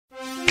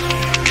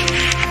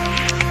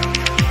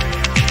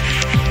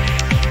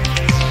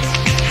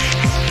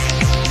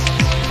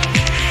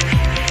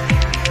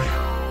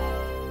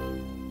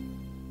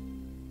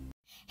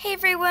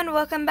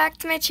welcome back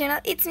to my channel.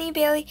 It's me,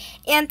 Bailey,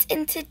 and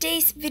in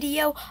today's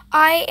video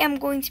I am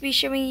going to be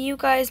showing you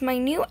guys my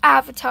new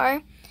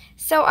avatar.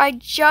 So I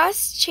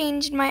just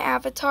changed my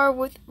avatar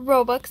with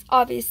Roblox,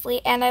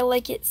 obviously, and I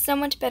like it so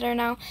much better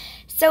now.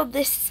 So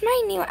this is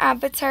my new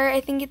avatar.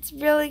 I think it's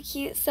really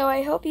cute, so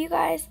I hope you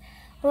guys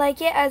like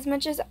it as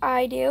much as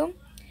I do.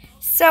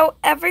 So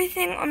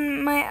everything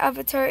on my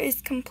avatar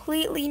is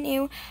completely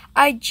new.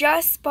 I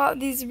just bought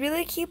these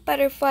really cute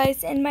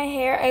butterflies in my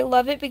hair. I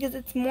love it because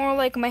it's more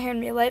like my hair in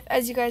real life,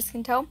 as you guys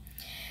can tell.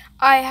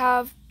 I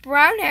have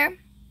brown hair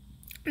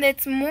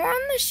that's more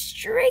on the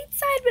straight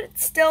side, but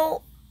it's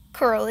still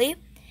curly.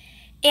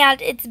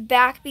 And it's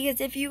back because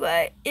if you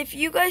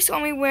guys saw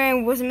me when I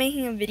wasn't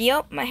making a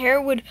video, my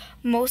hair would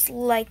most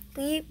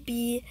likely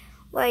be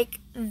like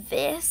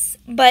this,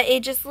 but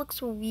it just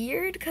looks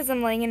weird because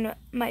I'm laying in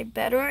my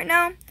bed right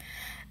now.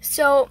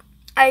 So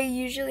I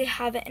usually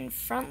have it in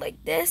front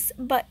like this,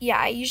 but yeah,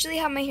 I usually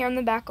have my hair in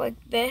the back like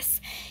this.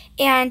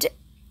 And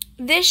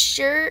this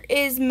shirt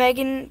is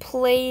Megan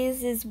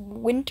Plays'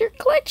 winter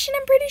collection,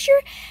 I'm pretty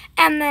sure.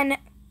 And then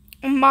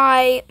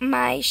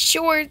my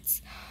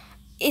shorts,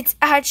 it's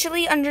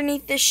actually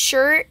underneath this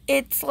shirt.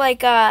 It's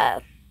like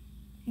a,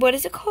 what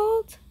is it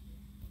called?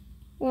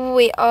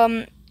 Wait,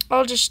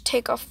 I'll just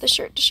take off the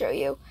shirt to show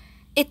you.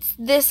 It's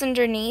this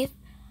underneath.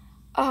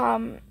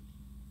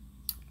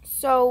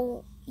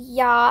 So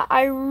yeah,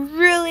 I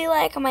really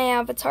like my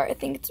avatar. I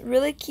think it's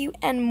really cute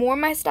and more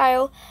my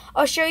style.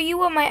 I'll show you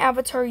what my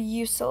avatar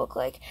used to look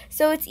like.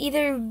 So it's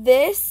either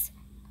this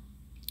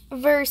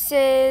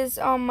versus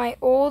my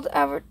old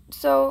avatar.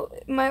 So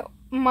my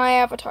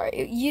avatar,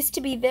 it used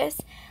to be this,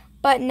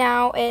 but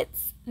now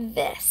it's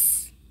this.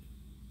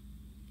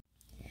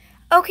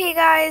 Okay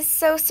guys,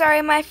 so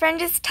sorry, my friend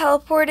just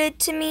teleported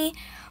to me,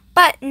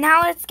 but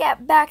now let's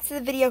get back to the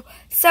video.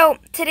 So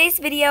today's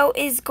video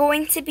is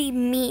going to be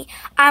me.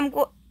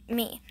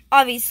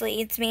 Obviously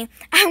it's me.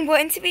 I'm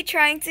going to be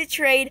trying to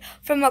trade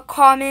from a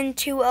common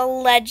to a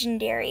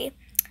legendary.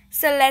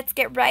 So let's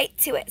get right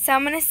to it. So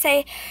I'm going to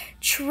say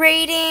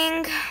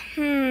trading,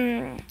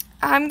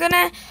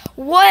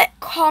 what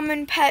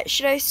common pet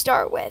should I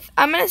start with?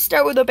 I'm going to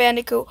start with a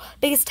bandicoot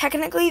because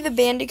technically the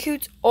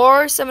bandicoots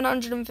are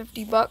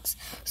 750 bucks.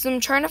 So I'm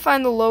trying to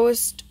find the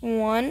lowest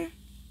one.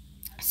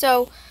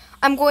 So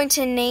I'm going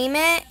to name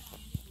it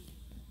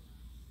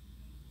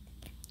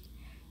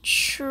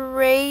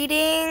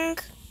trading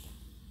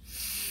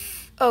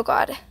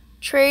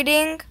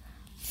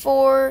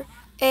for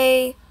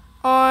a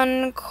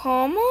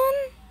uncommon?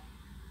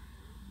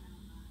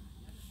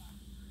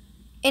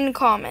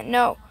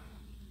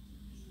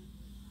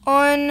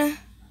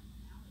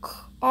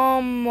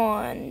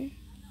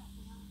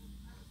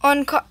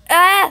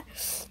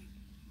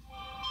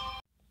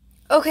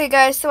 Okay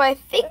guys, so I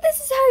think this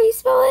is how you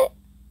spell it.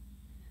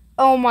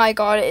 Oh my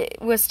god,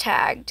 it was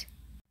tagged.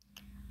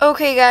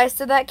 Okay guys,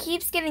 so that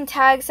keeps getting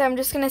tagged, so I'm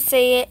just gonna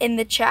say it in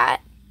the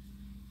chat.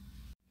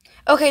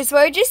 Okay, so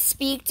I just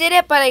speaked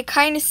it, but I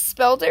kind of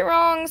spelled it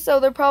wrong,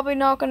 so they're probably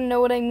not gonna know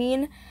what I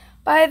mean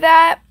by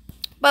that.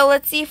 But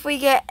let's see if we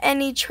get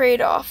any trade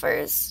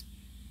offers.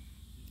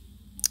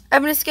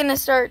 I'm just gonna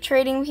start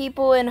trading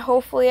people, and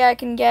hopefully I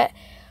can get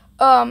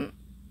not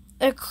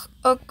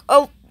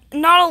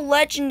a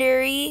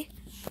legendary.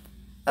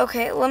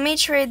 Okay, let me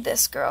trade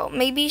this girl.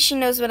 Maybe she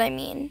knows what I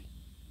mean.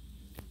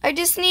 I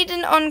just need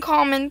an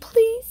uncommon,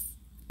 please.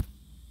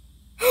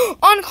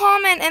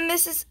 Uncommon, and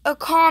this is a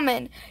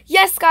common.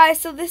 Yes,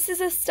 guys, so this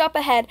is a step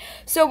ahead.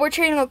 So we're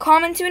trading a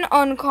common to an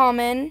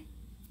uncommon,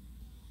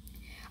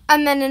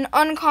 and then an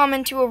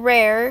uncommon to a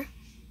rare.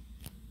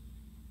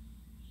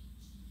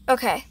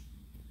 Okay.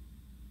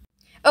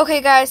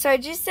 Okay, guys, so I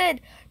just said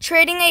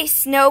trading a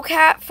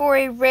snowcat for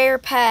a rare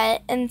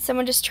pet, and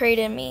someone just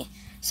traded me.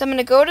 So I'm going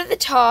to go to the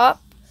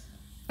top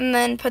and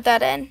then put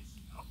that in.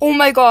 Oh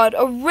my god,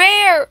 a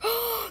rare!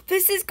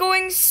 This is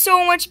going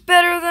so much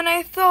better than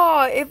I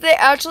thought. If they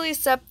actually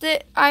accept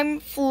it,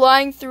 I'm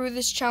flying through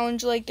this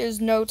challenge like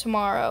there's no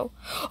tomorrow.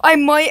 I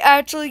might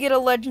actually get a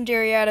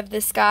legendary out of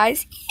this,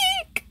 guys.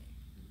 Eek!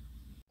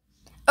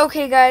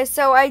 Okay, guys,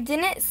 so I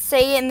didn't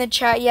say it in the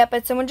chat yet,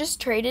 but someone just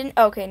traded.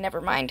 Okay,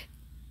 never mind.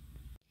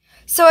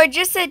 So I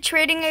just said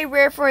trading a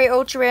rare for a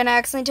ultra rare, and I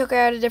accidentally took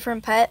out a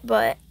different pet,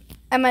 but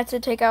I meant to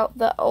take out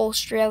the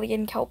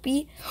Australian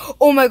Kelpie.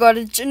 Oh my god,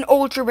 it's an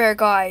ultra rare,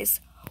 guys.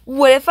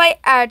 What if I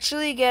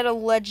actually get a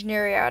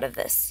legendary out of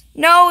this?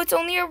 No, it's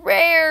only a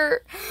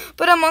rare.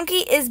 But a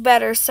monkey is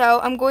better,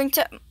 so I'm going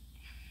to...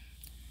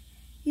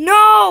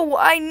 No,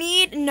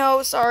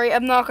 sorry,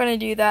 I'm not going to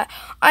do that.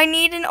 I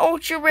need an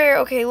ultra rare.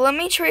 Okay, let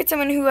me trade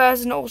someone who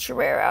has an ultra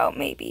rare out,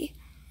 maybe.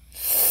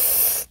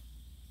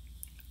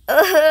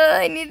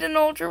 I need an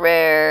ultra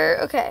rare.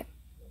 Okay.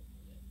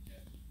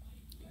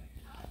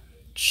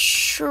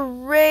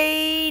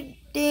 Trading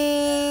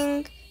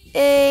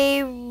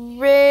a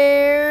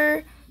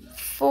rare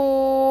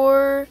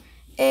for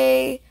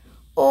a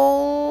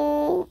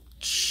ultra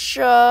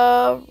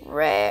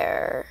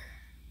rare.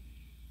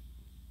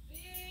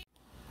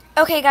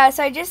 Okay, guys,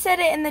 so I just said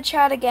it in the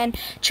chat again.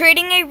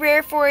 Trading a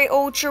rare for a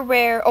ultra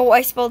rare. Oh,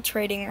 I spelled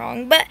trading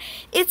wrong, but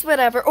it's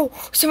whatever. Oh,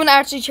 someone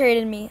actually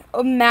traded me.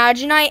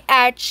 Imagine I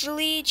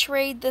actually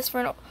trade this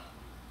for an...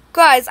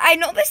 Guys, I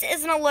know this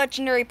isn't a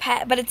legendary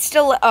pet, but it's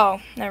still...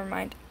 Oh, never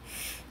mind.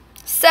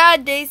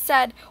 Sad day,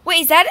 sad. Wait,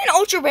 is that an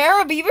ultra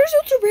rare? A beaver's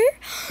ultra rare?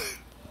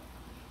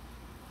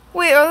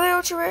 Wait, are they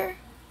ultra rare?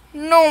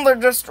 No, they're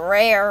just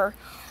rare.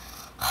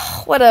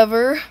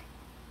 Whatever.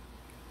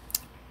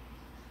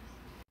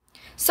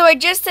 So I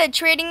just said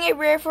trading a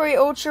rare for a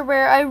ultra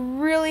rare. I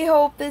really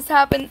hope this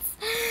happens.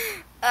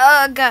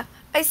 Ugh.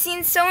 I've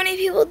seen so many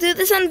people do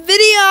this on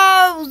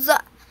videos.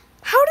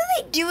 How do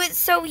they do it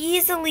so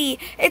easily?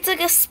 It's like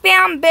a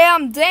spam,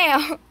 bam,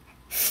 damn.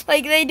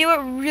 Like, they do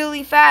it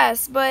really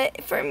fast.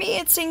 But for me,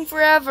 it's taking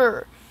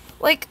forever.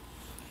 Like,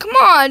 come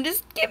on.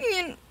 Just give me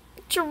an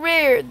ultra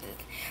rare.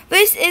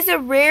 This is a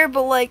rare,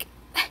 but like,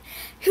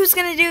 who's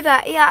going to do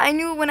that? Yeah, I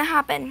knew it wouldn't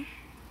happen.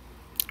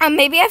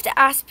 Maybe I have to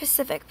ask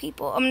specific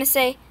people. I'm gonna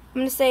say,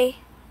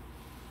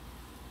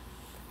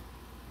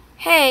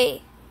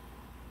 hey,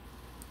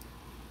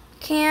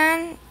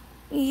 can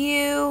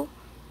you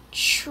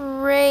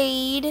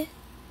trade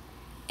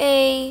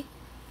a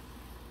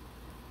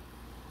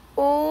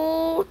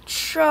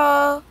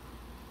ultra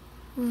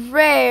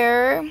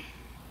rare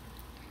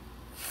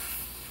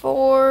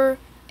for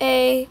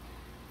a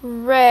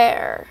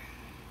rare?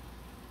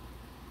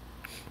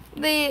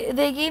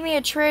 They gave me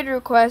a trade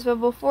request, but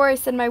before I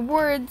said my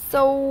words,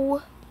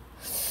 so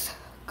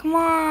come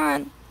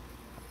on.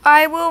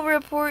 I will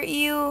report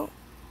you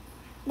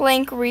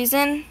blank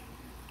reason.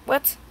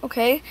 What?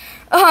 Okay.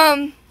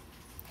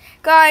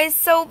 Guys,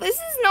 so this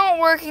is not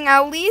working.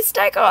 At least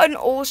I got an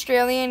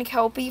Australian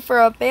Kelpie for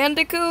a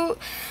Bandicoot,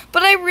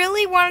 but I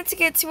really wanted to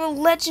get to a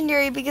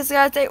legendary because,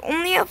 guys, I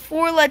only have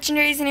 4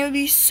 legendaries and it would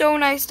be so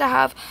nice to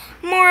have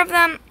more of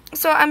them.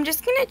 So I'm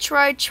just going to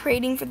try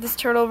trading for this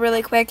turtle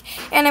really quick.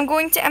 And I'm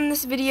going to end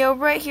this video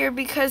right here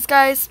because,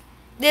 guys,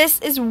 this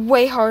is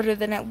way harder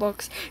than it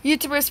looks.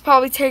 YouTubers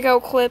probably take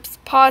out clips,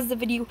 pause the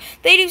video.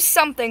 They do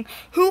something.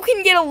 Who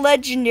can get a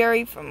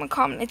legendary from a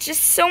comment? It's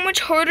just so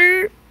much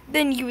harder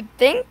than you would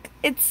think.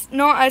 It's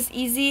not as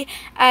easy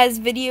as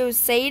videos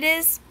say it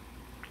is.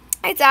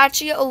 It's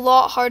actually a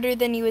lot harder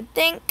than you would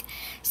think.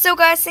 So,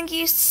 guys, thank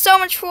you so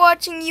much for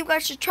watching. You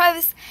guys should try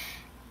this.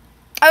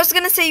 I was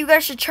going to say you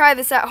guys should try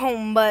this at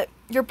home, but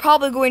you're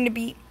probably going to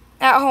be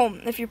at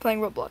home if you're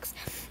playing Roblox.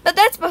 But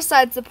that's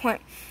besides the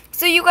point.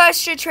 So you guys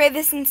should try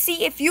this and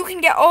see if you can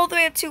get all the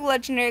way up to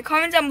legendary.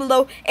 Comment down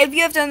below if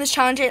you have done this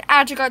challenge and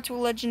actually got to a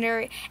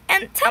legendary.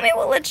 And tell me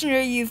what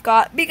legendary you've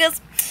got,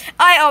 because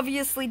I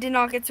obviously did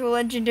not get to a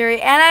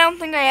legendary, and I don't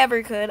think I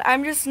ever could.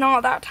 I'm just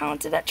not that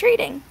talented at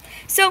trading.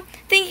 So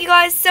thank you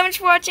guys so much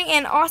for watching,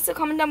 and also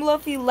comment down below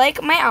if you like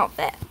my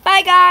outfit.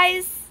 Bye,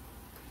 guys!